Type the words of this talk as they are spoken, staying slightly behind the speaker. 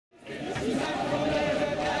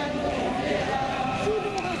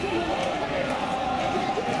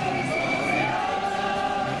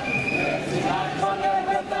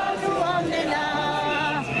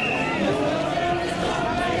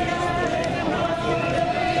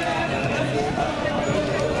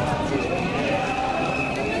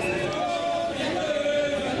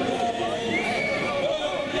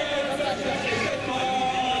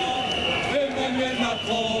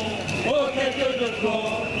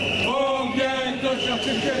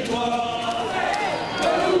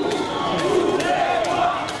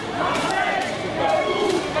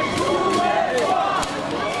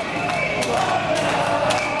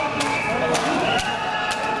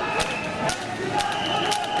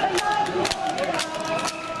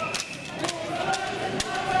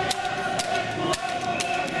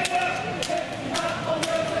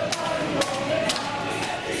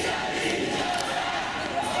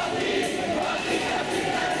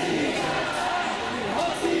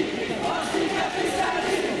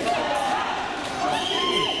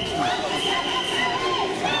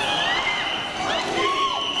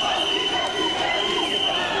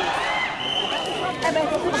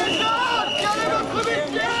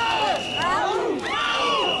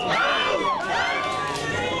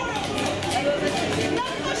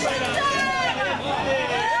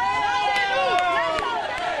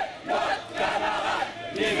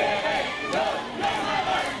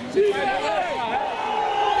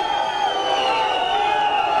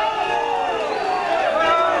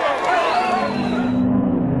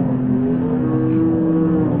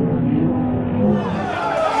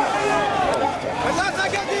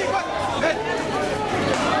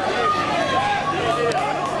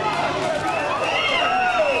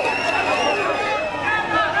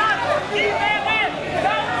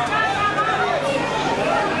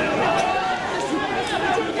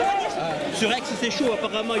Sur Aix c'est chaud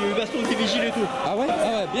apparemment, il y a eu baston des vigiles et tout. Ah ouais? Ah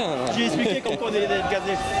ouais, bien. J'ai expliqué quand on est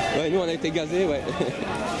gazé. Ouais, nous on a été gazés, ouais.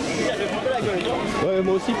 J'ai frappé la gueule. Ouais,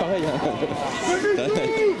 moi aussi pareil.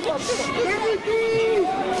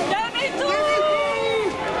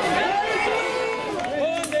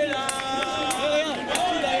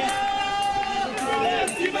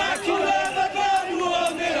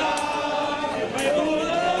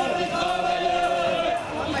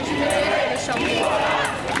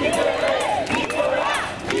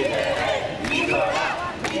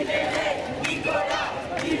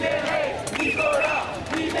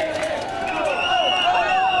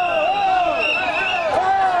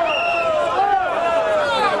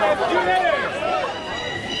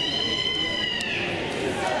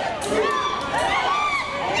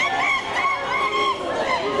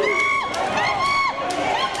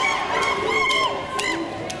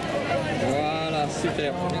 Voilà,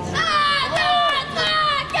 super. Merci.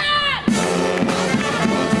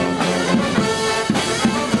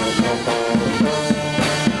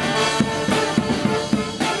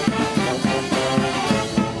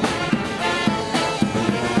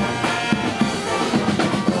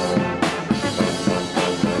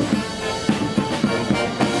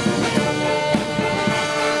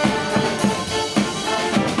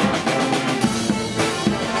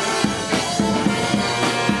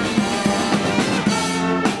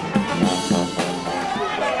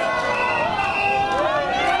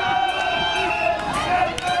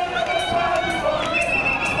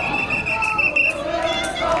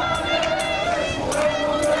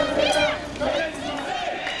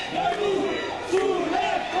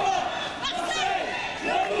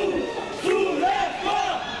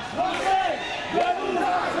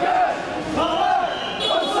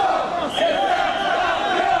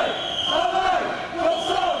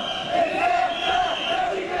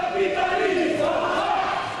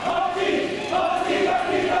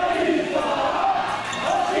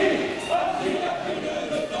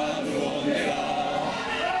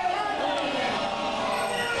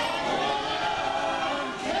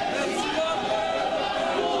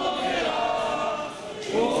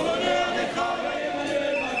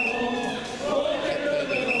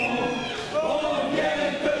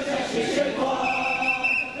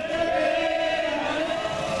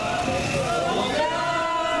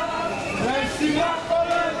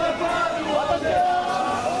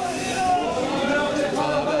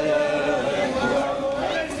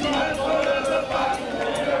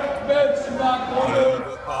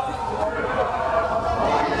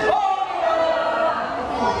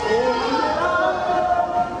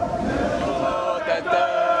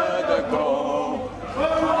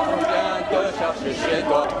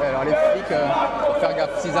 Alors les flics, faut faire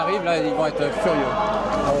gaffe, s'ils arrivent là, ils vont être furieux.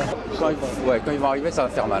 Quand ils vont arriver, ça va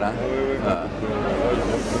faire mal. Hein.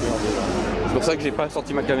 C'est pour ça que j'ai pas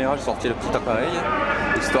sorti ma caméra, j'ai sorti le petit appareil,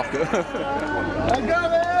 histoire que... La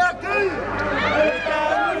gare est acquise!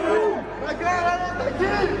 La gare est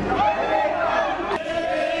acquise!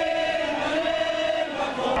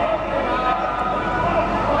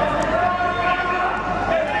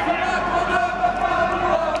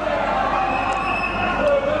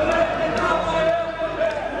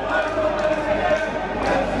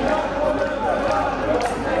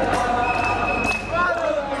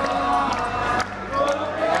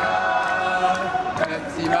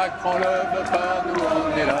 Macron le veut pas, nous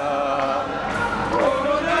on est là.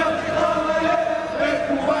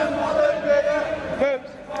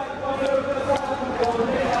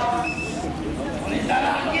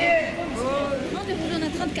 Non, des rouges, on a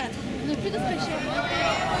 34. On n'a plus de fraîcheur.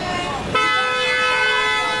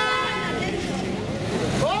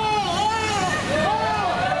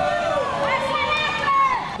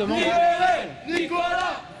 Libérez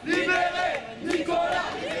Nicolas! Libérez Nicolas!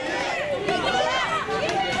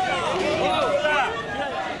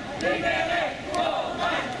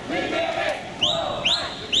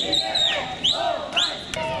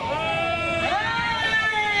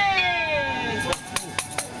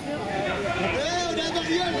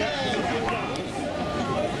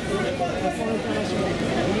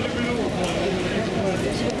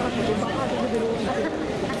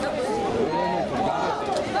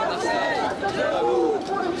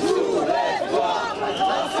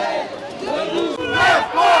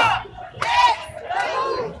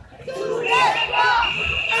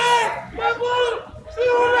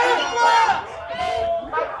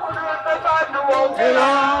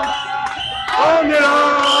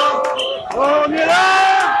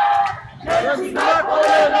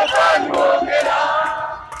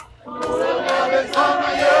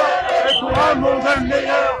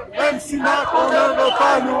 Même si Macron ne veut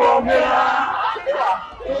pas, nous on est là.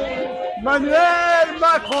 Manuel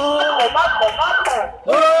Macron.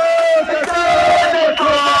 Oh, c'est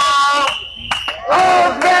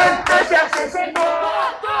on vient te chercher, c'est bon.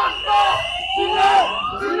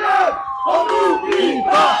 On n'oublie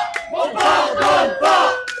pas, on pardonne pas.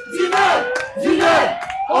 Zineb,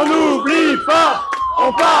 on n'oublie pas,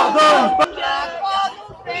 on pardonne pas.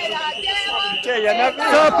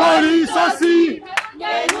 La police aussi.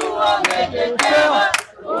 Mais nous on est des terres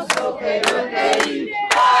pour sauver le pays.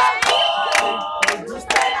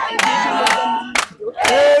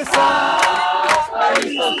 Et ça,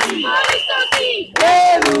 Police aussi.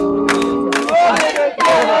 et nous, on est des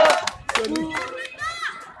terres.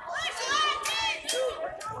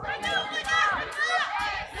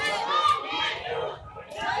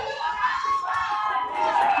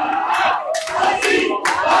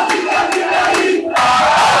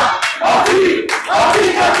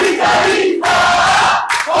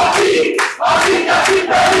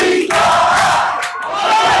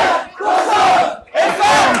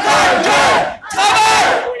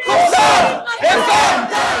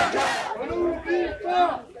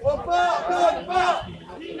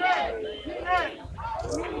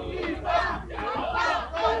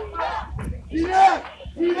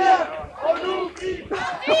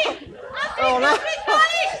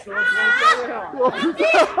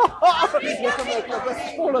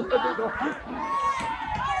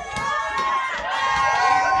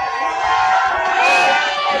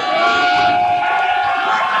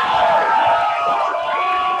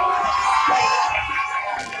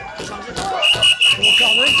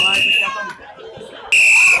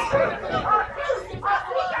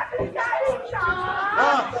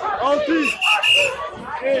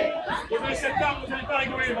 Demain septembre, vous n'allez pas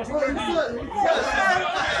rigoler, moi je vous le dis.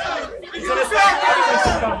 Vous allez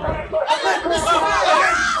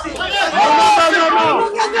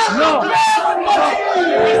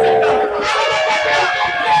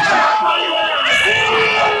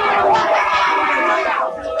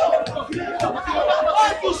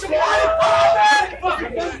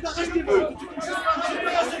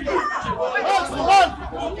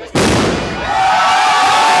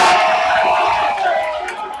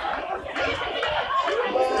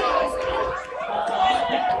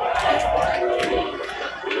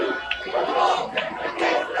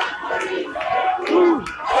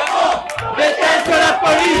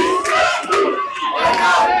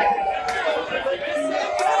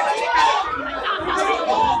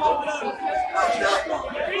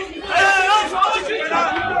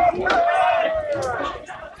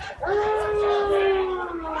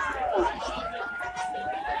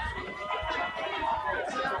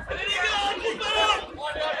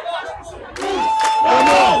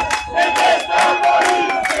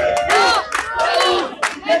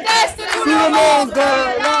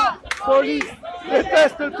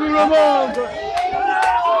déteste tout le monde.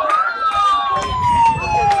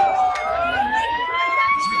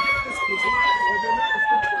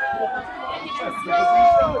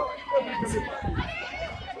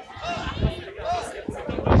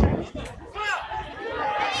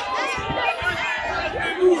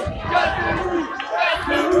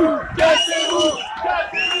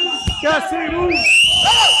 Cassez-vous!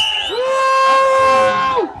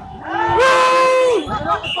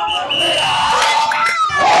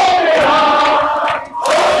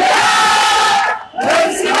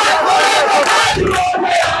 Même si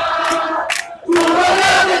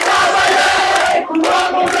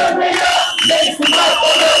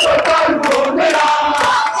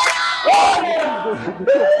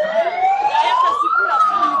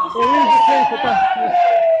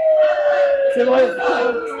C'est vrai.